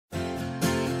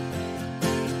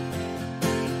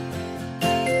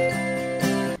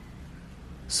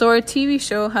So our TV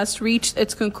show has reached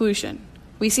its conclusion.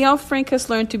 We see how Frank has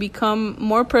learned to become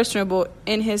more personable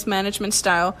in his management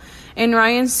style, and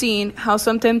Ryan's seen how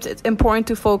sometimes it's important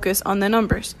to focus on the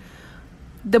numbers.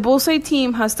 The Bullseye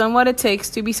team has done what it takes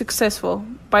to be successful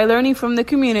by learning from the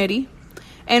community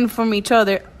and from each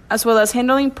other, as well as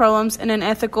handling problems in an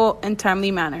ethical and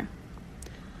timely manner.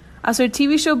 As our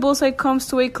TV show Bullseye comes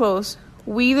to a close,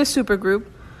 we, the Supergroup,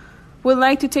 would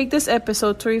like to take this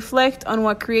episode to reflect on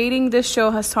what creating this show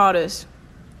has taught us.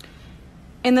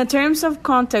 In the terms of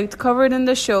content covered in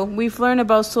the show, we've learned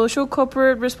about social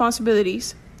corporate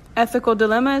responsibilities, ethical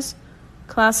dilemmas,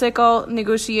 classical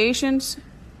negotiations,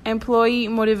 employee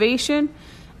motivation,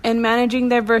 and managing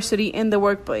diversity in the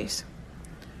workplace.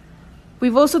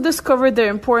 We've also discovered the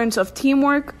importance of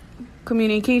teamwork,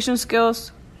 communication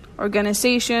skills,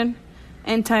 organization,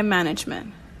 and time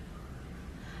management.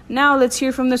 Now let's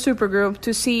hear from the Supergroup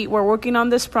to see what working on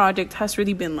this project has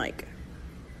really been like.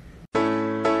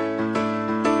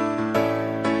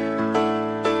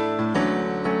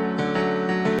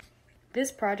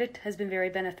 This project has been very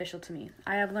beneficial to me.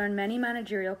 I have learned many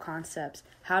managerial concepts,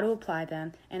 how to apply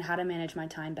them, and how to manage my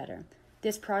time better.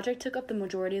 This project took up the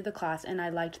majority of the class, and I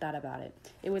liked that about it.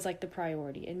 It was like the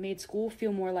priority. It made school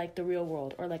feel more like the real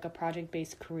world, or like a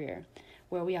project-based career,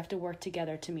 where we have to work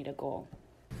together to meet a goal.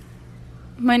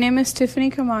 My name is Tiffany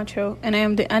Camacho, and I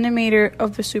am the animator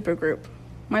of the Supergroup.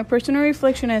 My personal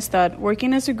reflection is that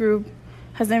working as a group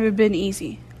has never been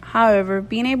easy. However,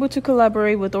 being able to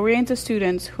collaborate with oriented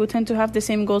students who tend to have the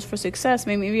same goals for success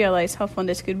made me realize how fun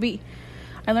this could be.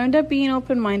 I learned that being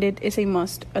open-minded is a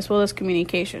must, as well as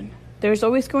communication. There's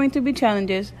always going to be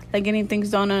challenges, like getting things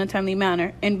done in a timely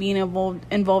manner and being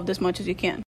involved as much as you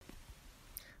can.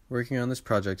 Working on this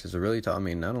project has really taught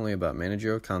me not only about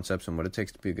managerial concepts and what it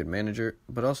takes to be a good manager,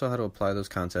 but also how to apply those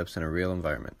concepts in a real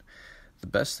environment. The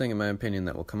best thing, in my opinion,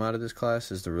 that will come out of this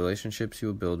class is the relationships you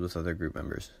will build with other group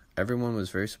members. Everyone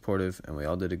was very supportive, and we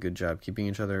all did a good job keeping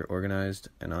each other organized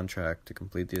and on track to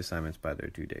complete the assignments by their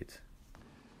due dates.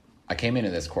 I came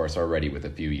into this course already with a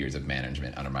few years of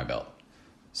management under my belt,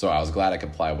 so I was glad I could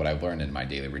apply what I've learned in my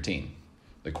daily routine.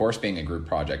 The course being a group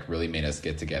project really made us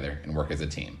get together and work as a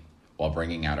team, while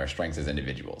bringing out our strengths as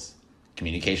individuals.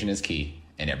 Communication is key,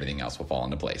 and everything else will fall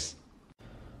into place.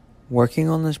 Working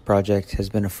on this project has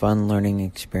been a fun learning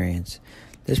experience.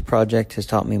 This project has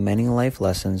taught me many life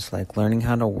lessons, like learning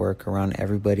how to work around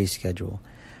everybody's schedule.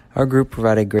 Our group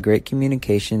provided great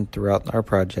communication throughout our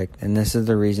project, and this is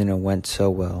the reason it went so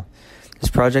well.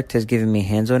 This project has given me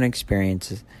hands-on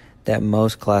experiences that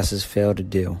most classes fail to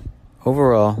do.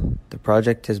 Overall, the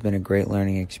project has been a great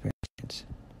learning experience.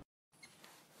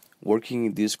 Working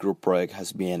in this group project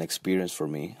has been an experience for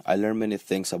me. I learned many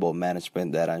things about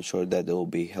management that I'm sure that they will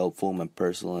be helpful in my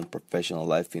personal and professional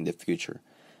life in the future.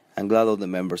 I'm glad all the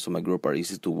members of my group are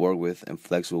easy to work with and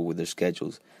flexible with their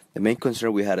schedules. The main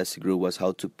concern we had as a group was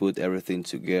how to put everything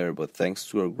together, but thanks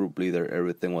to our group leader,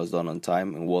 everything was done on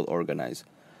time and well organized.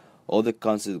 All the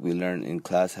concepts we learned in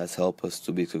class has helped us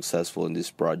to be successful in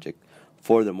this project.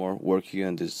 Furthermore, working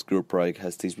on this group project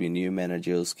has taught me new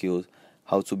managerial skills,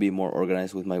 how to be more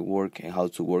organized with my work, and how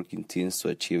to work in teams to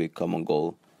achieve a common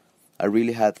goal. I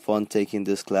really had fun taking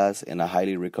this class, and I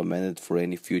highly recommend it for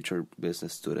any future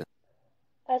business student.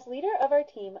 As leader of our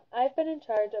team, I've been in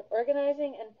charge of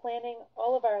organizing and planning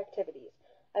all of our activities.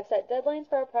 I've set deadlines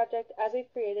for our project as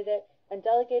we've created it and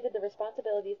delegated the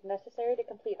responsibilities necessary to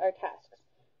complete our tasks.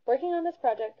 Working on this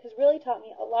project has really taught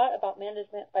me a lot about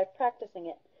management by practicing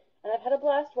it, and I've had a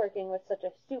blast working with such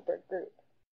a super group.